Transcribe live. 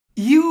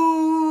It's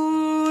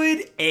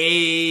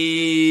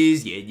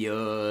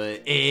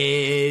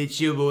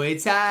your boy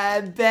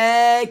Ty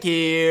back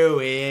here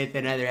with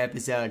another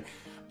episode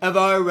of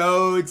our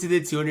road to the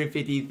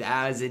 $250,000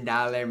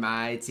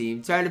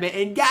 MyTeam tournament.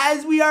 And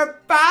guys, we are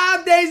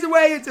 5 days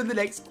away until the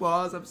next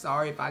quals. I'm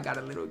sorry if I got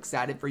a little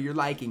excited for your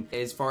liking.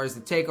 As far as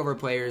the Takeover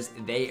players,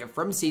 they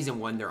from Season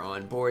 1, they're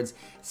on boards.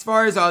 As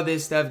far as all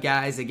this stuff,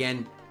 guys,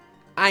 again,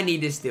 I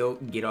need to still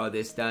get all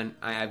this done.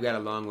 I've got a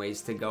long ways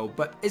to go.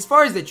 But as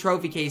far as the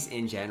trophy case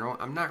in general,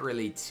 I'm not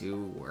really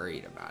too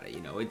worried about it.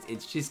 You know,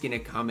 it's just going to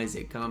come as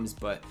it comes.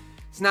 But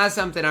it's not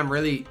something I'm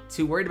really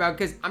too worried about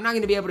because I'm not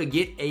going to be able to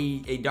get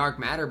a Dark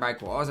Matter by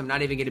quals. I'm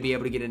not even going to be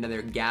able to get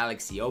another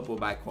Galaxy Opal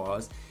by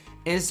quals.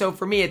 And so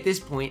for me at this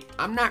point,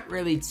 I'm not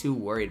really too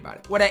worried about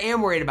it. What I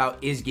am worried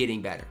about is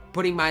getting better.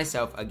 Putting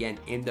myself, again,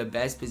 in the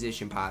best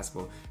position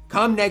possible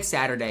come next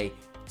Saturday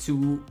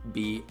to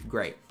be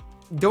great.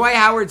 Dwight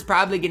Howard's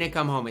probably going to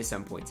come home at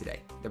some point today.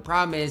 The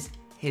problem is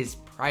his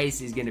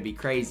price is going to be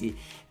crazy.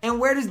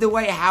 And where does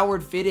Dwight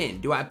Howard fit in?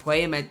 Do I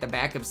play him at the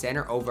backup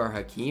center over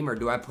Hakeem, or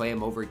do I play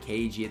him over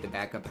KG at the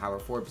backup power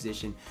forward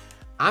position?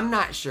 I'm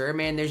not sure,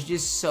 man. There's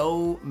just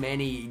so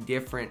many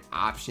different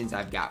options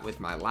I've got with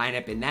my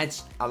lineup, and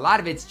that's a lot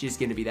of it's just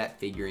going to be that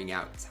figuring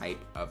out type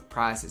of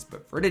process.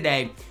 But for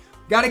today,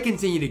 got to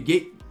continue to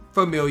get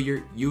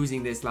familiar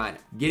using this lineup,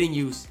 getting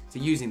used to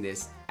using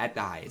this at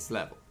the highest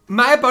level.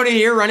 My opponent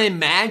here running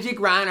Magic,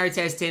 Ryan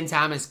Artest, Tim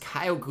Thomas,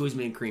 Kyle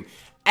Kuzma, and Kareem.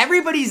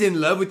 Everybody's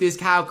in love with this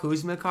Kyle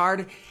Kuzma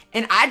card,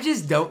 and I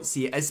just don't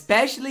see it.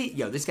 Especially,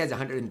 yo, this guy's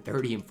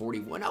 130 and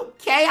 41.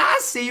 Okay, I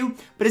see you.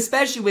 But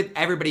especially with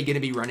everybody going to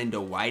be running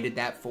Dwight at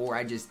that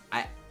 4,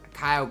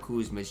 Kyle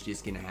Kuzma's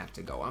just going to have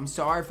to go. I'm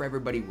sorry for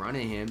everybody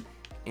running him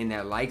and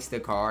that likes the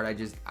card.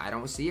 I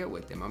don't see it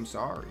with him. I'm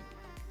sorry.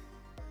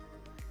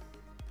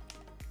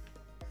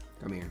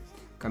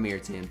 Come here,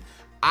 Tim.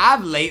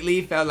 I've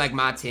lately felt like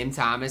my Tim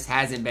Thomas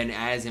hasn't been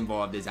as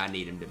involved as I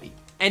need him to be.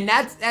 And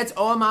that's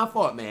all my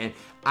fault, man.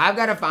 I've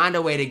got to find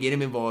a way to get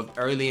him involved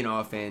early in my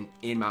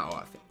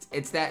offense.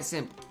 It's that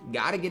simple.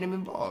 Got to get him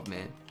involved,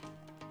 man.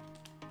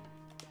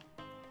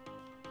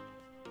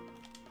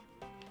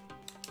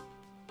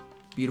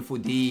 Beautiful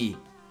D.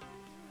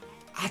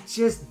 I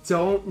just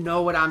don't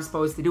know what I'm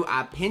supposed to do.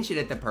 I pinch it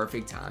at the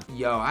perfect time.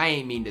 Yo, I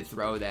ain't mean to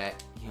throw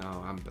that. Yo,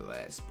 I'm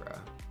blessed, bro.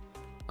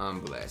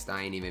 I'm blessed.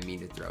 I ain't even mean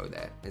to throw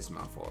that. It's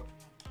my fault.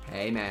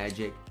 Hey,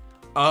 Magic.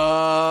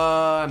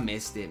 I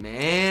missed it,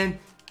 man.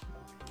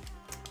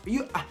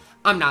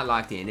 I'm not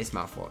locked in. It's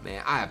my fault,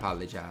 man. I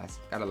apologize.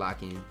 Gotta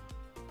lock in.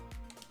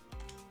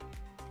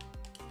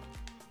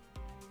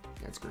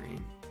 That's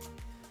green.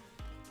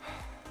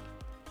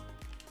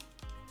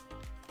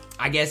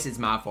 I guess it's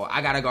my fault.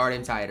 I gotta guard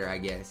him tighter, I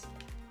guess.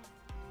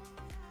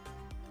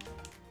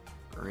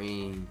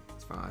 Green.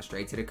 It's fine.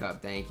 Straight to the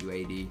cup. Thank you,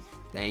 AD.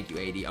 Thank you,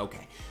 AD.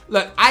 Okay.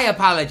 Look, I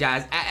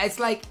apologize. It's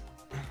like...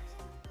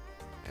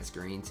 That's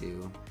green,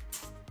 too.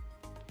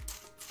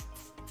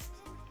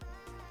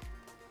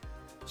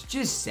 It's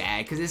just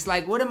sad, because it's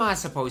like, what am I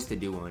supposed to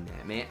do on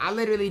that, man? I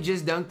literally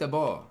just dunked the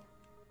ball.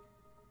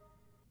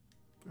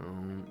 Oh,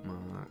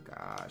 my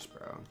gosh,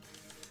 bro.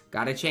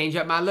 Gotta change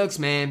up my looks,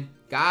 man.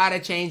 Gotta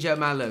change up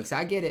my looks.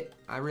 I get it.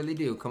 I really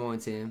do. Come on,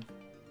 Tim.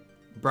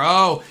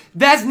 Bro,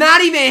 that's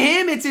not even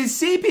him. It's his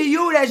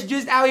CPU that's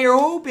just out here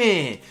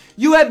hooping.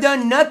 You have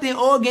done nothing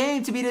all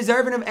game to be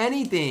deserving of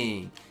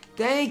anything.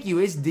 Thank you.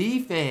 It's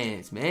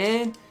defense,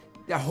 man.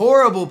 The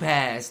horrible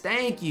pass.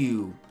 Thank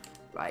you.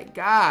 Like,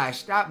 gosh,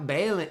 stop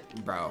bailing.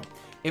 Bro,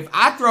 if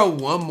I throw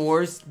one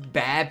more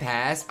bad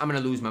pass, I'm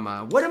going to lose my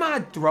mind. What am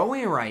I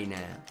throwing right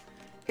now?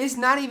 It's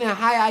not even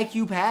high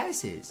IQ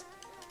passes.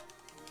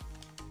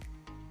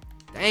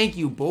 Thank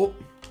you, bull.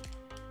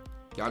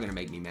 Y'all going to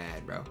make me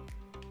mad, bro.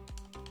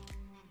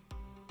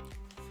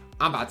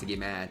 I'm about to get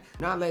mad.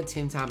 Not let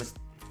Tim Thomas...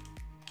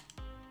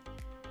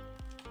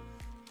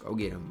 Go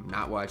get him. I'm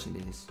not watching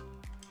this.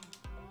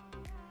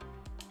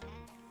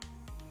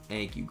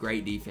 Thank you.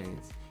 Great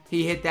defense.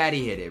 He hit that.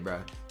 He hit it,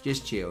 bro.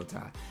 Just chill,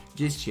 Ty.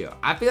 Just chill.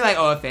 I feel like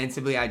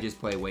offensively, I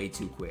just play way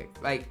too quick.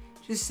 Like,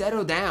 just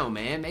settle down,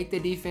 man. Make the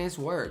defense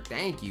work.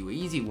 Thank you.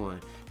 Easy one.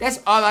 That's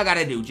all I got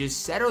to do.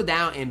 Just settle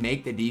down and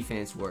make the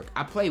defense work.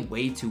 I play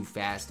way too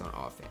fast on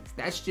offense.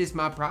 That's just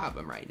my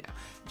problem right now.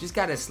 Just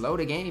got to slow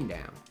the game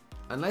down.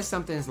 Unless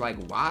something's like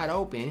wide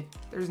open,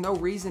 there's no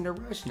reason to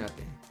rush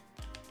nothing.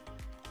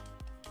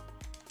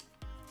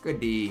 Good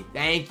D.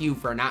 Thank you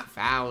for not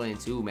fouling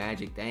too,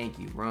 Magic. Thank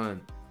you.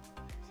 Run.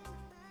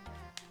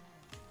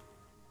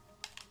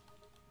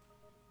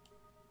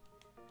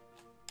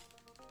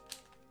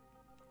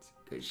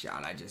 Good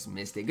shot. I just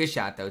missed it. Good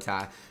shot though,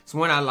 Ty. It's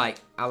one I like.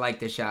 I like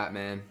the shot,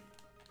 man.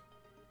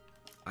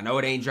 I know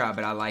it ain't drop,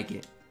 but I like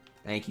it.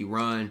 Thank you.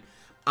 Run.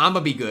 I'm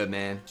going to be good,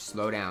 man.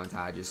 Slow down,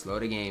 Ty. Just slow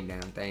the game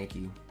down. Thank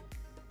you.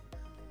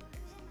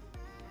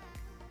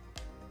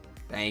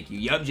 Thank you.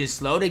 Yup, just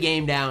slow the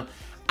game down.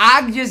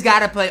 I just got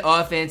to play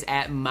offense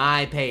at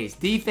my pace.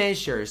 Defense,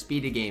 sure,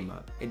 speed the game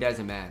up. It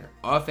doesn't matter.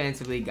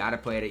 Offensively, got to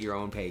play it at your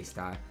own pace,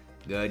 Ty.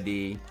 Good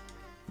D.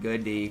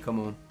 Good D.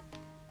 Come on.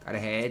 Gotta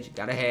hedge.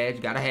 Gotta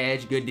hedge. Gotta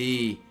hedge. Good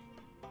D.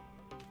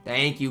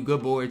 Thank you.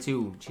 Good board,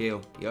 too.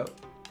 Chill. Yup.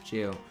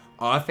 Chill.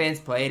 Offense,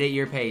 play it at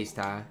your pace,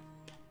 Ty.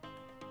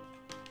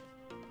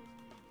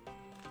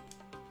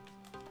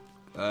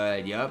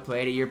 Good. Yup.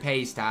 Play it at your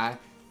pace, Ty.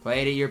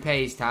 Play it at your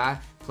pace, Ty.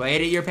 Play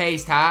it at your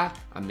pace, Ty.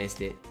 I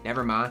missed it.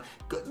 Never mind.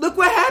 Look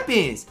what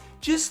happens.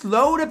 Just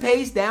slow the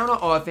pace down on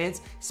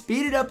offense,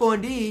 speed it up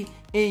on D,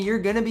 and you're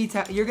gonna be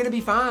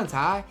fine,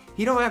 Ty.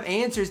 He don't have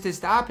answers to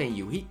stopping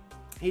you.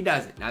 He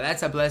doesn't. Now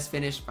that's a blessed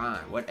finish. Fine.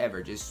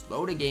 Whatever. Just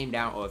slow the game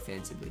down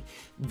offensively.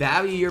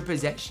 Value your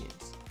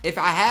possessions. If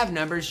I have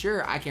numbers,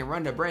 sure, I can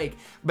run the break,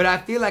 but I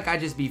feel like I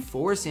just be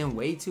forcing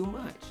way too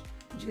much.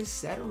 Just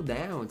settle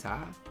down,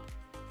 Ty.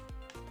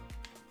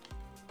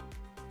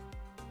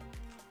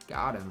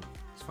 Got him.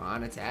 It's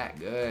fine. Attack.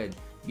 Good.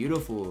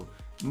 Beautiful.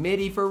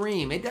 Midi for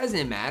Reem. It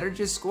doesn't matter.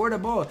 Just score the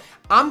ball.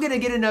 I'm going to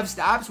get enough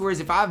stops, whereas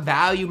if I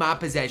value my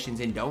possessions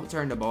and don't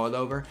turn the ball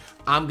over,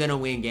 I'm going to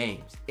win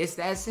games. It's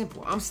that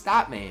simple. I'm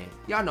stop man.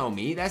 Y'all know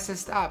me. That's a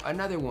stop.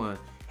 Another one.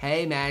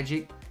 Hey,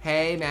 Magic.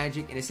 Hey,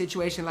 Magic. In a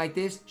situation like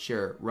this,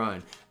 sure,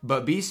 run.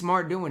 But be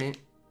smart doing it.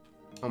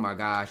 Oh, my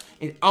gosh.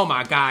 Oh,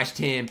 my gosh,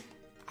 Tim.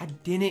 I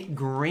didn't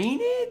green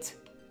it?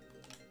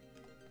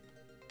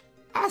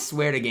 I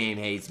swear the game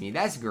hates me.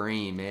 That's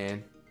green,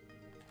 man.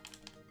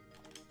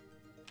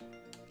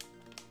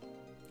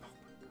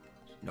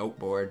 Nope,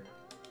 board.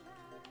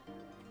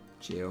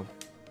 Chill.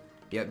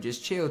 Yep,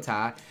 just chill,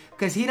 Ty.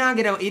 Cause he not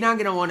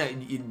gonna want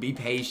to be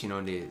patient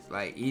on this.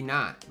 Like he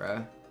not,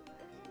 bruh.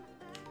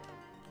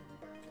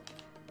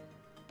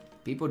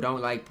 People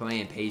don't like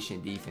playing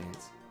patient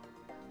defense.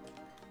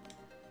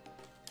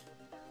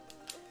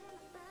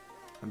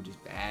 I'm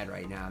just bad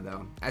right now,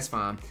 though. That's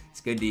fine.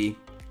 It's good D.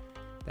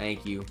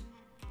 Thank you.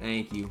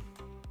 Thank you.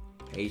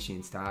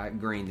 Patience, Ty.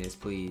 Green this,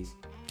 please.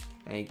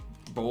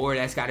 Board.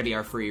 That's got to be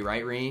our free,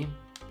 right, Reem?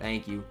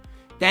 Thank you.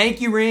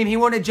 Thank you, Reem. He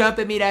want to jump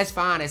at me. That's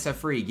fine. It's a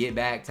free. Get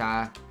back,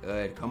 Ty.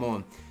 Good. Come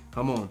on.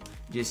 Come on.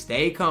 Just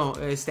stay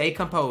composed.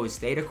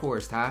 Stay the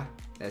course, Ty.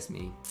 That's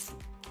me.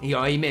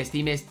 He missed.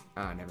 He missed.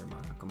 Ah, never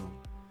mind. Come on.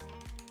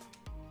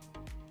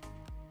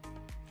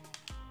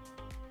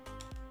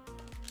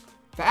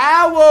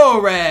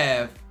 Foul,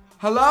 ref.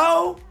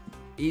 Hello?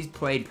 He's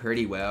played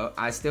pretty well.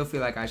 I still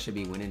feel like I should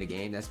be winning the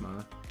game. That's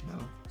mine. No,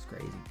 it's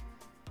crazy.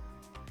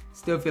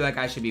 Still feel like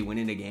I should be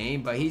winning the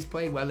game, but he's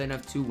played well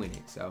enough to win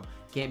it. So,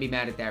 can't be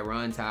mad at that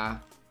run, Ty.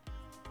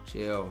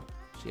 Chill.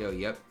 Chill.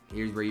 Yep.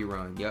 Here's where you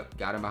run. Yep.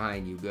 Got him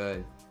behind you.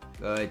 Good.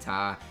 Good,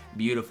 Ty.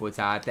 Beautiful,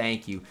 Ty.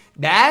 Thank you.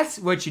 That's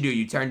what you do.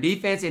 You turn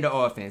defense into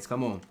offense.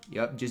 Come on.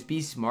 Yep. Just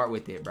be smart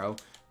with it, bro.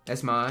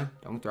 That's mine.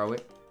 Don't throw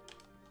it.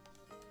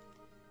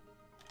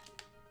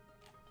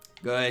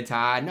 Good,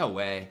 Ty. No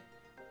way.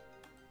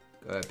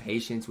 Good.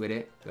 Patience with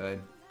it.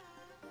 Good.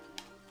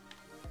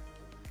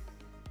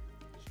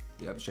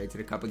 Yep, straight to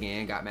the cup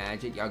again. Got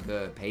Magic. Y'all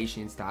good.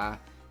 Patience, Ty.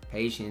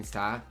 Patience,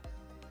 Ty.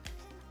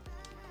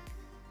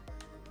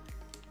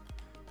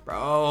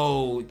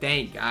 Bro,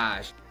 thank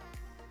gosh.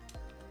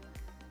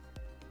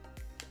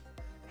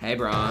 Hey,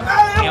 Bron.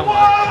 Hey,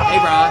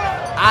 Bron.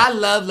 I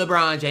love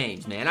LeBron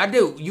James, man. I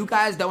do. You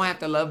guys don't have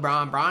to love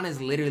Bron. Bron is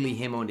literally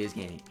him on this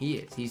game. He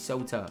is. He's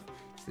so tough.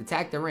 Just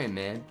attack the rim,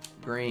 man.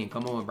 Green.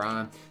 Come on,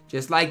 Bron.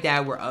 Just like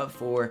that, we're up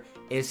 4.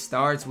 It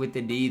starts with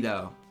the D,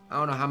 though. I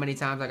don't know how many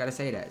times I gotta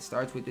say that.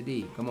 Starts with the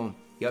D. Come on.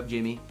 Yup,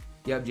 Jimmy.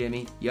 Yup,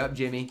 Jimmy. Yup,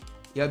 Jimmy.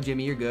 Yup,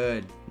 Jimmy. You're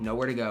good.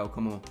 Nowhere to go.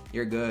 Come on.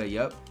 You're good.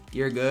 Yup.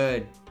 You're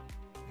good.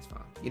 That's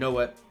fine. You know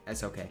what?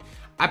 That's okay.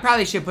 I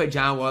probably should put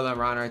John Wall on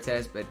Ron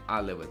Artest, but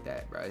I'll live with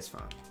that, bro. It's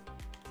fine.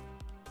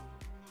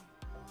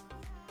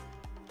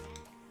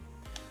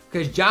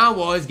 Because John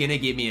Wall is gonna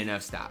give me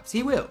enough stops.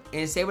 He will.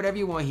 And say whatever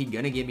you want. He's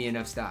gonna give me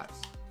enough stops.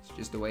 It's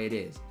just the way it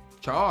is.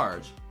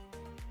 Charge.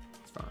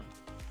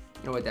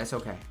 You know what? That's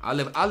okay. I'll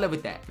live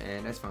with that,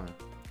 man. That's fine.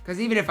 Because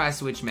even if I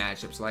switch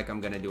matchups like I'm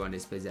going to do on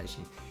this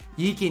possession,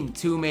 he can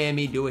two-man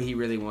me, do what he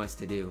really wants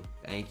to do.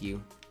 Thank you.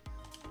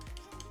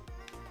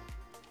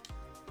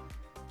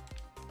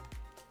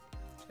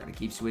 Just got to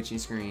keep switching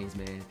screens,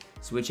 man.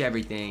 Switch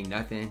everything.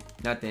 Nothing.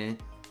 Nothing.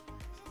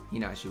 He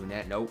not shooting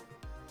that. Nope.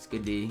 It's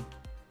good D.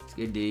 It's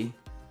good D.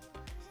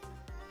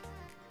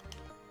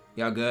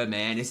 Y'all good,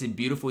 man. This is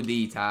beautiful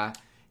D, Ty.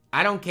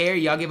 I don't care.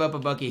 Y'all give up a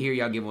bucket here.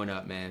 Y'all give one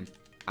up, man.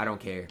 I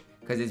don't care.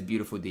 Because it's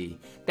beautiful D.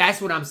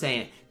 That's what I'm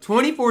saying.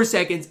 24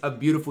 seconds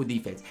of beautiful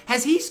defense.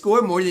 Has he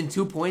scored more than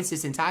 2 points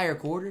this entire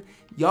quarter?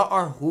 Y'all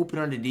are hooping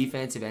on the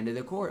defensive end of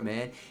the court,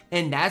 man.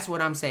 And that's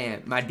what I'm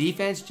saying. My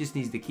defense just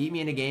needs to keep me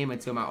in the game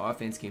until my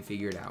offense can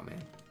figure it out,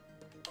 man.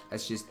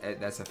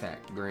 That's a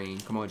fact. Green.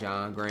 Come on,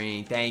 John.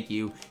 Green. Thank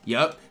you.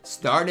 Yup.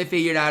 Starting to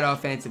figure it out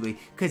offensively.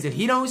 Because if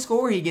he don't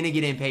score, he's going to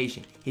get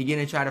impatient. He's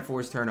going to try to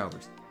force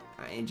turnovers.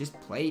 And just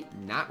play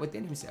not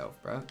within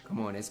himself, bro.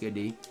 Come on. That's good,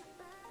 D.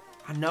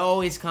 I know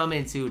it's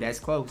coming too. That's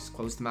close.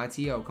 Close to my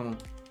TO. Come on.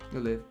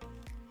 You'll live.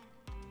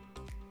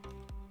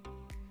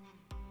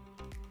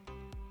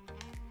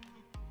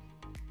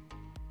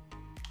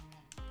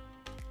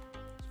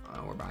 It's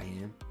fine. We're by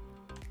him.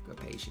 Good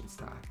patience,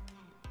 Ty.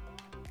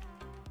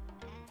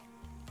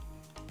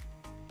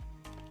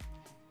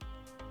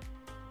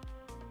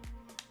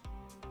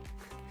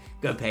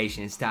 Good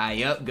patience, Ty.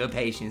 Yup, good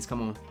patience.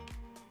 Come on.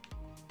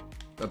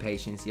 Good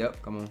patience.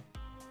 Yup, come on.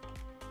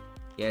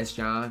 Yes,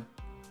 John.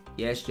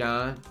 Yes,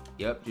 John.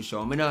 Yup, just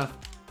show him enough.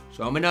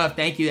 Show him enough.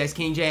 Thank you. That's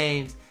King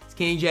James. It's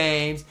King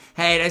James.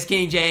 Hey, that's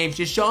King James.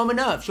 Just show him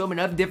enough. Show him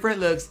enough different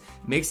looks.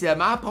 Mix it up.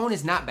 My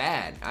opponent's not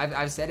bad.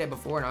 I've said it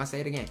before and I'll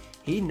say it again.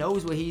 He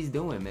knows what he's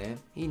doing, man.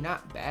 He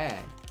not bad.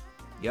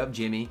 Yup,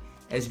 Jimmy.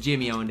 That's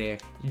Jimmy on there.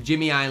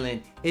 Jimmy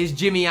Island. It's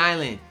Jimmy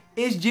Island.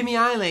 It's Jimmy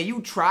Island.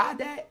 You tried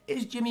that?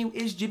 It's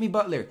Jimmy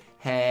Butler.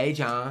 Hey,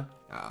 John.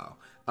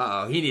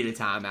 Uh-oh. He need a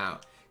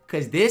timeout.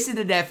 Because this is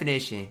the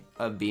definition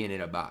of being in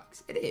a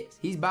box. It is.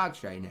 He's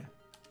boxed right now.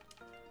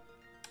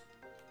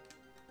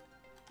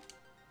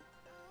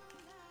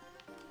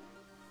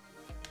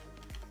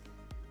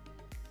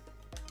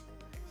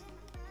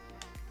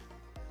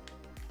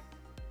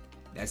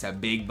 That's a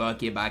big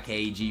bucket by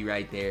KG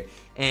right there.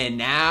 And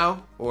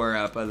now we're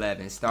up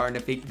 11. Starting to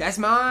fix. That's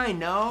mine.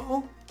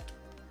 No.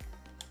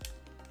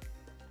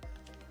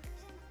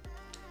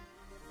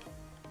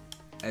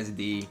 That's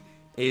D.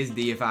 Is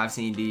D if I've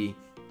seen D.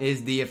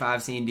 Is D if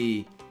I've seen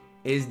D.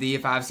 Is D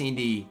if I've seen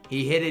D.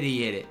 He hit it.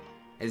 He hit it.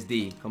 It's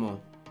D. Come on.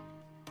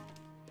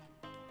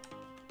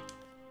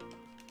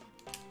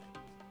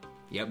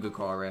 Yep, good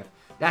call, ref.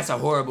 That's a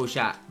horrible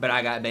shot, but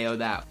I got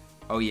bailed out.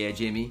 Oh, yeah,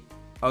 Jimmy.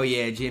 Oh,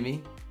 yeah,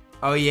 Jimmy.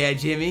 Oh, yeah,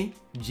 Jimmy.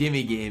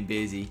 Jimmy getting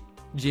busy.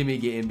 Jimmy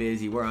getting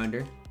busy. We're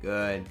under.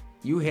 Good.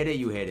 You hit it.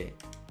 You hit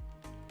it.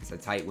 It's a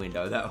tight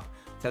window, though.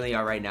 I'm telling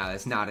y'all right now,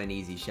 that's not an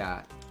easy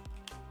shot.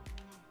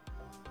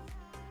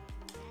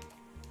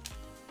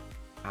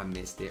 I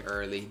missed it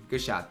early.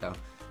 Good shot, though.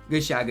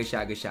 Good shot, good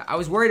shot, good shot. I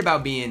was worried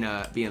about being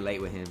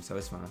late with him, so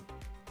it's fine.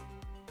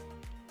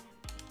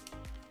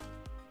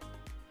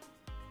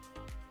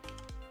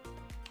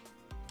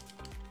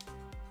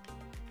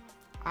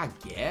 I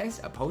guess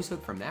a post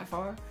hook from that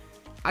far?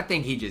 I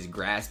think he just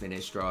grasping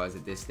at straws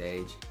at this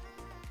stage.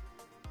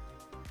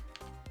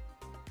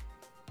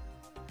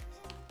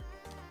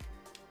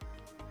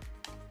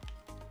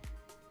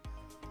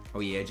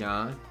 Oh yeah,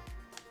 John.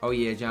 Oh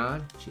yeah,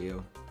 John.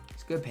 Chill.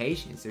 It's good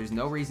patience. There's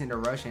no reason to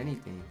rush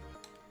anything.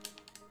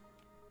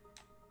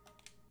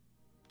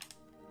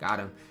 Got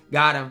him.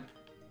 Got him.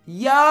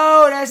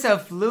 Yo, that's a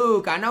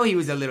fluke. I know he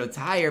was a little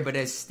tired, but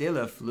that's still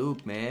a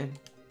fluke, man.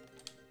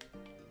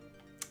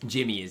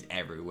 Jimmy is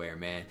everywhere,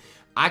 man.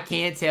 I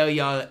can't tell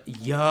y'all.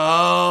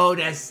 Yo,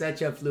 that's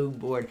such a fluke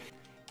board.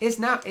 It's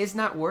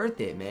not worth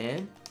it,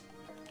 man.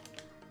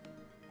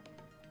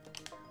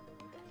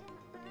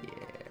 Yeah,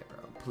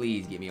 bro.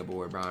 Please give me a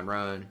board, Bron.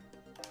 Run.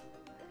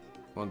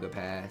 One good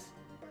pass.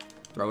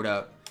 Throw it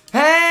up.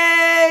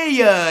 Hey,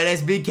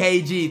 that's big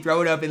KG.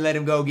 Throw it up and let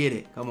him go get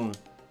it. Come on.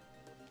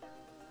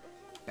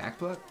 Back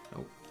pluck?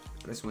 Nope.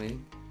 What a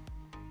swing.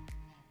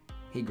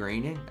 He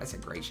greening? That's a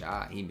great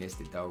shot. He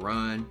missed it though.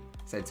 Run.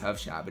 It's a tough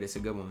shot, but it's a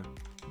good one.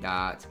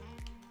 Dot.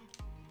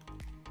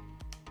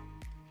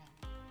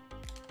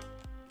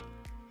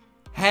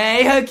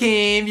 Hey,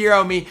 Hakeem, you're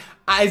on me.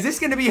 Is this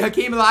going to be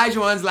Hakeem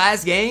Olajuwon's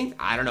last game?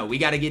 I don't know. We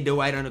got to get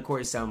Dwight on the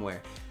court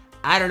somewhere.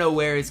 I don't know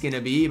where it's going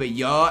to be, but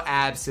y'all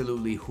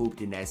absolutely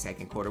hooped in that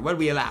second quarter. What did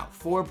we allow?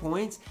 4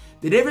 points?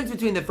 The difference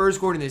between the first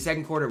quarter and the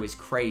second quarter was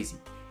crazy.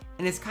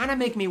 And it's kind of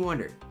making me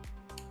wonder,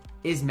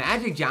 is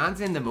Magic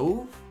Johnson the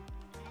move?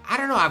 I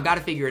don't know. I've got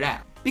to figure it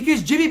out.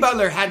 Because Jimmy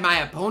Butler had my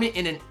opponent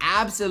in an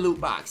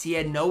absolute box. He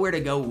had nowhere to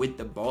go with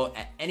the ball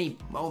at any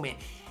moment.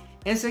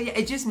 And so, yeah,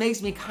 it just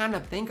makes me kind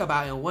of think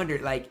about and wonder,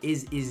 like,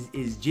 is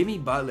Jimmy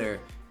Butler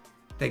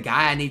the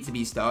guy I need to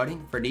be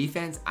starting for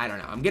defense? I don't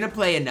know. I'm going to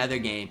play another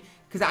game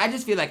because I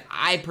just feel like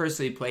I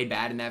personally played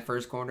bad in that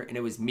first quarter, and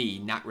it was me,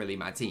 not really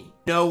my team.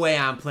 No way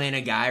I'm playing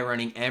a guy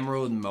running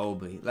Emerald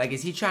Mobley. Like,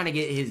 is he trying to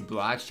get his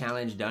blocks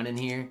challenge done in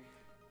here?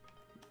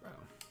 Bro.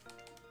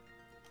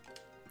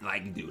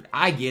 Like, dude,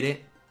 I get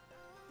it.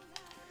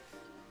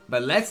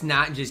 But let's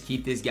not just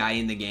keep this guy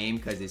in the game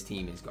because his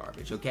team is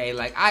garbage, okay?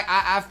 Like,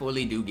 I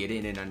fully do get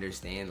it and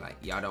understand. Like,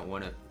 y'all don't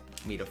want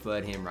me to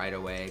flood him right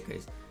away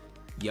because,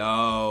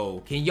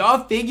 yo, can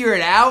y'all figure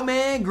it out,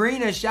 man?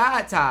 Green a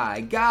shot,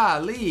 Ty.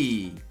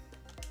 Golly.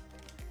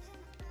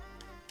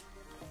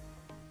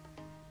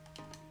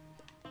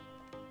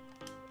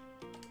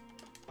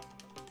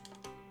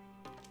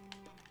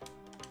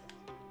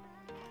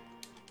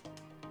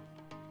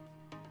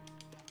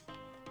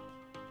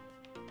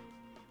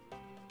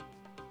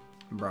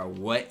 Bro,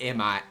 what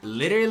am I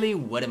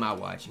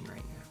watching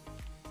right now?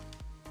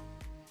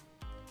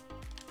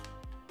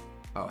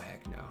 Oh,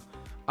 heck no.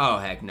 Oh,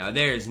 heck no.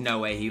 There's no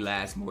way he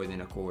lasts more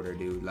than a quarter,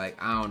 dude.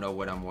 Like, I don't know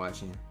what I'm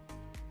watching.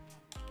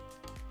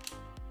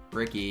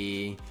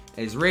 Ricky.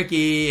 It's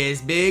Ricky.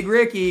 It's big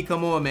Ricky.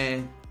 Come on,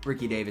 man.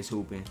 Ricky Davis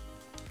hooping.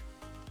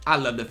 I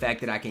love the fact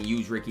that I can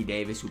use Ricky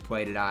Davis, who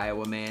played at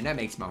Iowa, man. That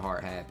makes my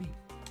heart happy.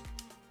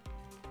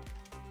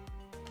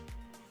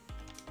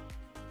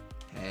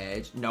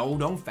 Edge. No,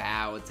 don't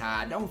foul,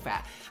 Ty. Don't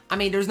foul. I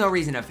mean, there's no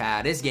reason to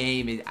foul. This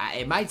game is.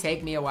 It might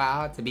take me a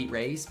while to beat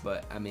Race,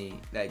 but I mean,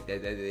 like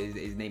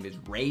his name is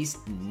Race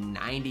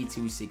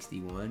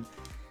 9261.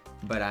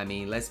 But I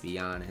mean, let's be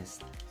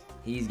honest.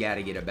 He's got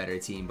to get a better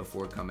team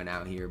before coming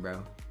out here,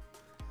 bro.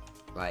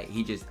 Like,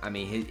 he just, I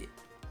mean,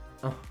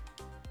 I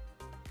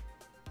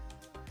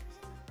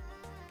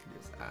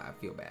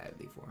feel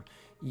badly for him.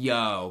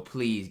 Yo,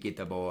 please get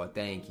the ball.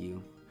 Thank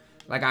you.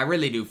 Like, I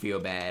really do feel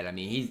bad. I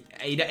mean,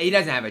 he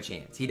doesn't have a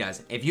chance. He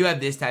doesn't. If you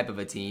have this type of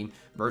a team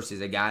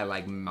versus a guy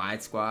like my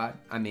squad,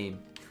 I mean,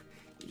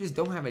 you just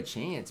don't have a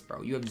chance,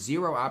 bro. You have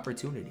zero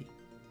opportunity.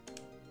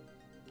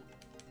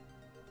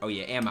 Oh,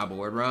 yeah, and my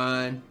board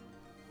run.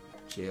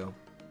 Chill.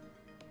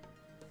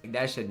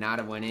 That should not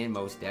have went in,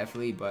 most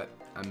definitely, but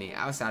I mean,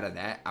 outside of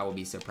that, I will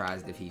be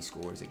surprised if he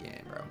scores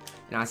again, bro.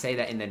 And I say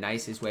that in the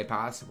nicest way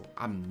possible.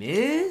 I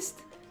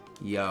missed?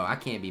 Yo, I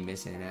can't be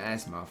missing that.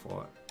 That's my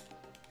fault.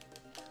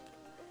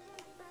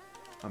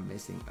 I'm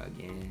missing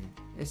again.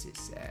 This is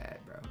sad,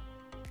 bro.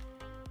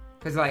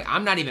 Because, like,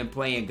 I'm not even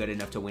playing good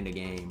enough to win the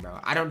game, bro.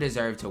 I don't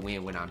deserve to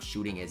win when I'm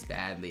shooting as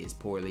badly, as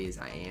poorly as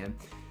I am.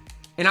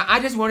 And I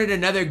just wanted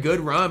another good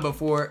run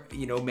before,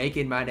 you know,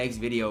 making my next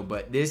video.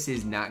 But this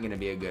is not going to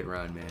be a good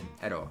run, man,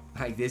 at all.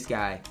 Like, this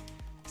guy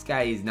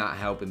is not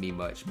helping me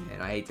much, man.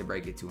 I hate to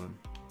break it to him.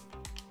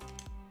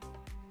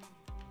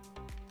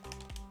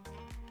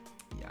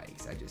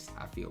 Yikes.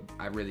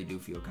 I really do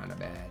feel kind of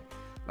bad.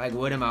 Like,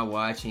 what am I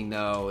watching,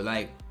 though?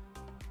 Like,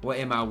 what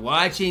am I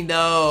watching,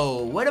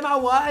 though? What am I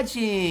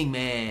watching,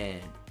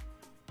 man?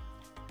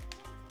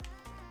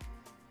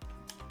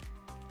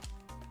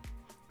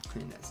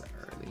 And that's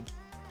early.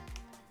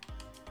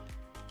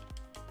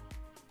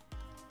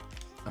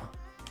 Oh,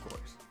 of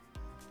course.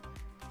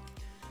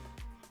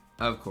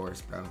 Of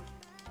course, bro.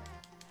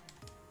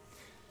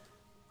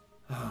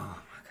 Oh,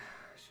 my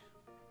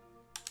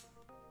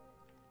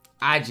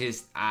gosh.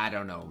 I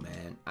don't know,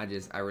 man.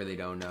 I really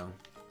don't know.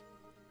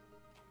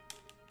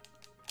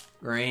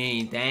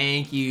 Green,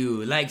 thank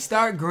you. Like,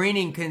 start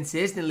greening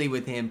consistently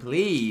with him,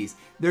 please.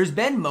 There's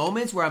been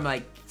moments where I'm,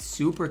 like,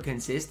 super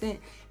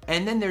consistent,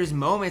 and then there's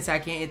moments I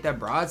can't hit the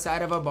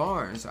broadside of a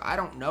barn, so I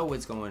don't know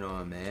what's going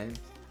on, man.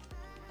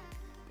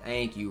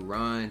 Thank you,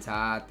 run,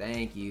 Todd,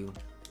 thank you.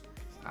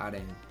 Got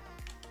him.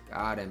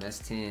 Got him, that's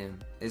Tim.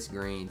 It's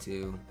green,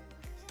 too.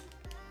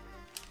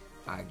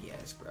 I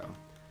guess, bro.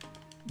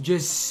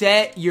 Just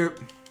set your...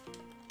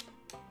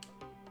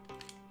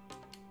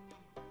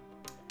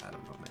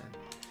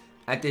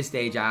 At this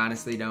stage, I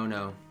honestly don't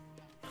know.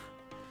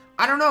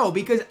 I don't know,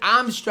 because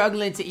I'm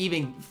struggling to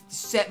even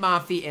set my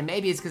feet, and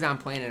maybe it's because I'm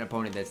playing an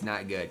opponent that's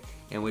not good,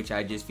 in which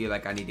I just feel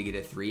like I need to get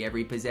a 3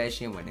 every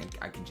possession when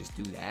I can just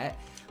do that.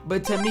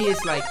 But to me,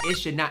 it's like, it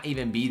should not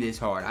even be this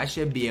hard. I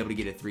should be able to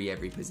get a 3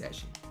 every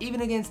possession.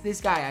 Even against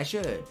this guy, I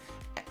should.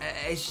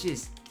 It's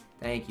just,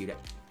 thank you.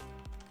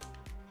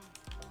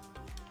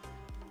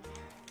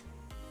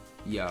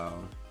 Yo.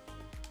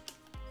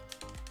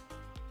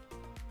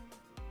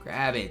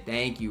 Grab it.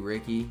 Thank you,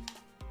 Ricky.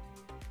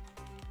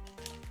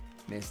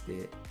 Missed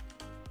it.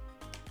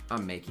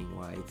 I'm making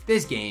whites.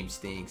 This game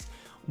stinks.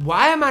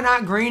 Why am I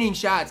not greening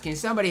shots? Can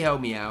somebody help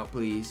me out,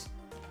 please?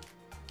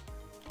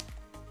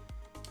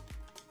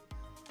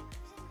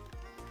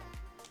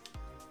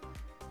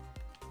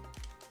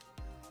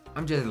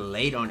 I'm just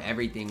late on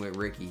everything with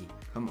Ricky.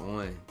 Come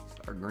on.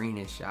 Start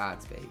greening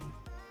shots, baby.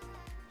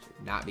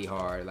 Should not be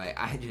hard. Like,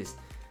 it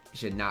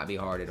should not be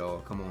hard at all.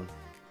 Come on.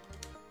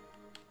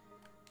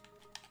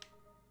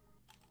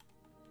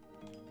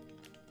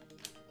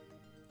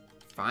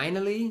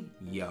 Finally?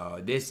 Yo,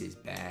 this is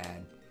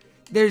bad.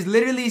 There's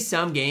literally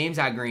some games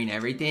I green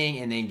everything,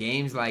 and then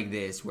games like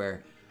this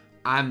where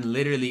I'm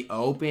literally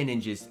open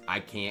and just, I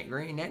can't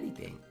green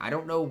anything. I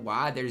don't know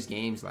why there's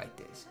games like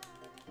this.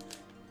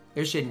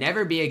 There should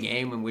never be a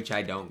game in which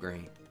I don't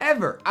green.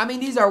 Ever. I mean,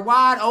 these are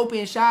wide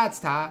open shots,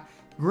 Ty.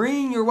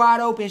 Green your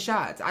wide open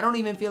shots. I don't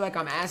even feel like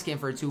I'm asking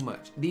for too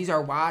much. These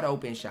are wide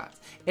open shots.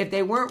 If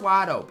they weren't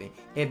wide open,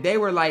 if they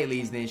were light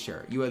leads, then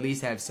sure, you at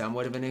least have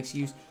somewhat of an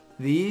excuse.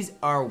 These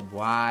are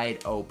wide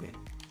open.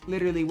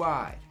 Literally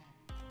wide.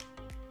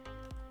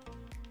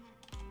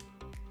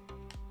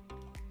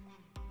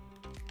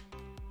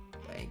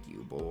 Thank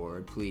you,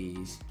 board.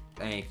 Please.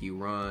 Thank you,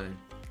 run.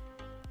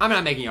 I'm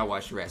not making y'all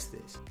watch the rest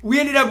of this. We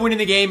ended up winning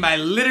the game by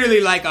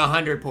literally like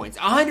 100 points.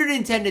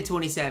 110 to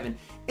 27.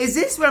 Is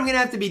this what I'm going to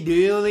have to be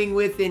dealing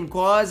with in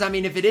quads? I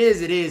mean, if it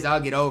is, it is. I'll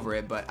get over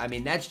it. But, I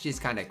mean, that's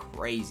just kind of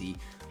crazy.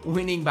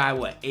 Winning by,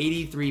 what,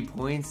 83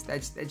 points?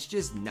 That's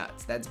just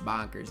nuts. That's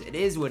bonkers. It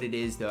is what it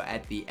is, though,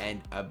 at the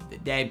end of the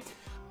day.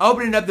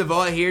 Opening up the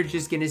vault here,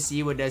 just going to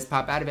see what does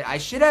pop out of it. I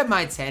should have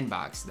my 10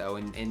 box, though,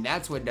 and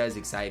that's what does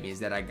excite me, is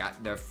that I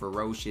got the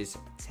ferocious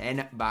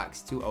 10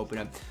 box to open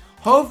up.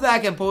 Hopefully, I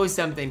can pull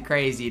something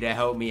crazy to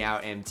help me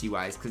out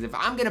MT-wise, because if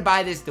I'm going to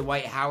buy this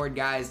Dwight Howard,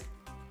 guys,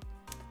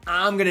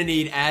 I'm going to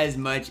need as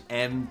much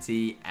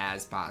MT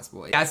as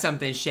possible. Got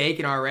something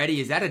shaking already.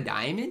 Is that a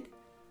diamond?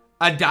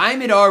 A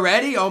diamond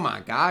already? Oh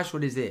my gosh,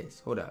 what is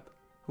this? Hold up.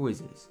 Who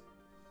is this?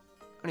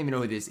 I don't even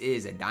know who this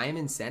is. A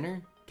diamond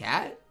center?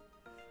 Cat?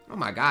 Oh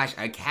my gosh,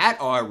 a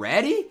cat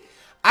already?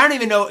 I don't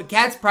even know.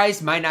 Cat's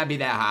price might not be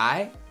that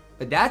high,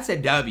 but that's a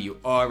W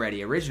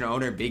already. Original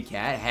owner, Big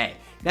Cat. Hey,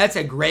 That's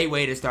a great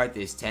way to start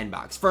this 10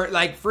 box for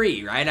like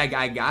free, right?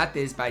 I got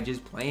this by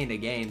just playing the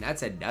game.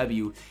 That's a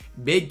W.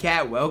 Big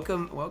Cat,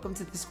 welcome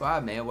to the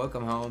squad, man.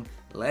 Welcome home.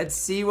 Let's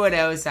see what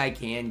else I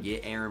can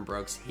get. Aaron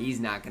Brooks, he's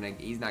not gonna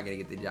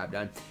get the job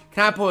done.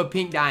 Can I pull a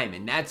pink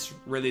diamond? That's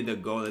really the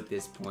goal at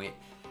this point.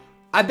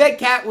 I bet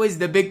Cat was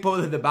the big pull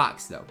of the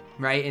box though,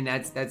 right? And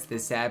that's the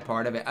sad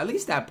part of it. At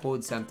least I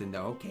pulled something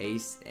though. Okay,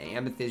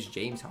 amethyst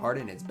James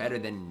Harden. It's better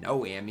than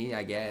no Amy,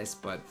 I guess.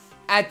 But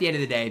at the end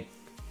of the day,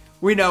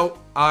 we know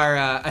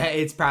our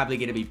it's probably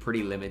going to be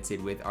pretty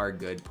limited with our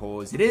good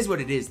pulls. It is what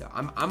it is, though.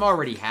 I'm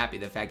already happy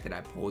the fact that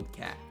I pulled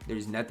Cat.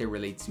 There's nothing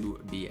really to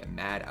be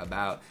mad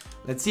about.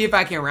 Let's see if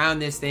I can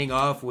round this thing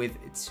off with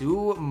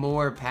 2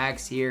 more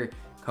packs here.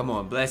 Come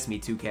on, bless me,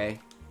 2K.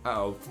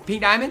 Uh-oh,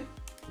 pink diamond?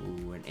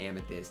 Ooh, an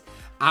amethyst.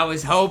 I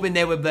was hoping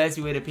they would bless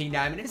me with a pink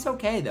diamond. It's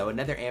okay, though.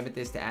 Another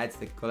amethyst to add to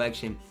the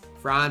collection.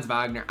 Franz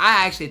Wagner.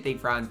 I actually think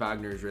Franz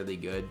Wagner is really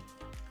good,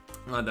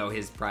 although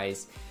his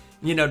price,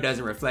 you know,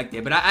 doesn't reflect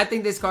it. But I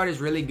think this card is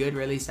really good,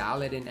 really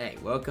solid. And hey,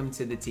 welcome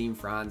to the team,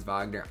 Franz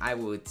Wagner. I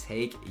will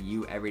take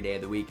you every day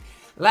of the week.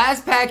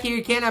 Last pack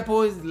here. Can I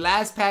pull his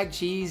last pack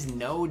cheese?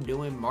 No,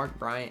 doing Mark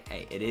Bryant.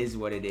 Hey, it is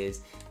what it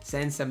is.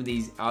 Send some of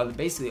these,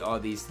 basically all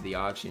these to the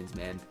auctions,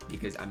 man.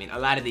 Because, I mean, a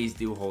lot of these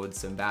do hold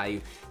some value.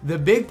 The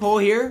big pull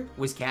here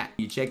was Cat.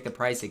 You check the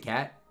price of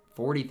Cat.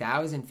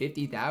 40,000,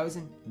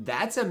 50,000.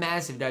 That's a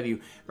massive W.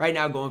 Right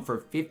now going for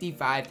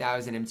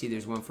 55,000 MT.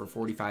 There's one for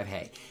 45.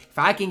 Hey, if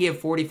I can get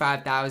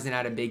 45,000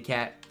 out of Big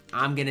Cat,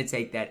 I'm going to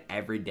take that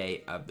every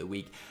day of the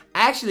week.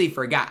 I actually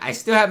forgot. I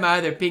still have my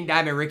other pink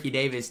diamond Ricky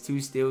Davis to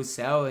still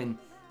sell. And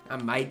I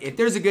might, if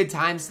there's a good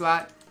time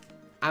slot,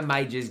 I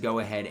might just go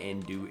ahead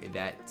and do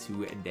that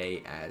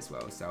today as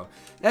well. So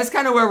that's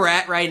kind of where we're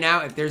at right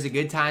now. If there's a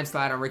good time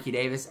slot on Ricky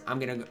Davis, I'm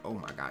going to go, oh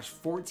my gosh,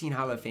 14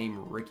 Hall of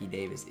Fame Ricky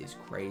Davis is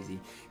crazy.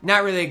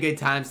 Not really a good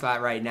time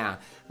slot right now.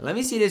 Let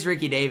me see this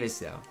Ricky Davis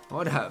though.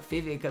 Hold up,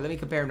 50, let me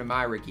compare him to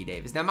my Ricky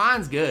Davis. Now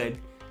mine's good.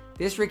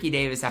 This Ricky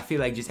Davis, I feel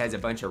like just has a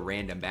bunch of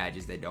random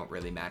badges that don't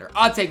really matter.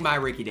 I'll take my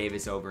Ricky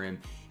Davis over him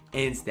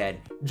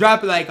instead.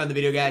 Drop a like on the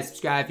video, guys.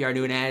 Subscribe if you are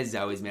new, and as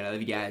always, man, I love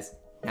you guys.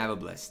 Have a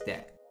blessed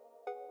day.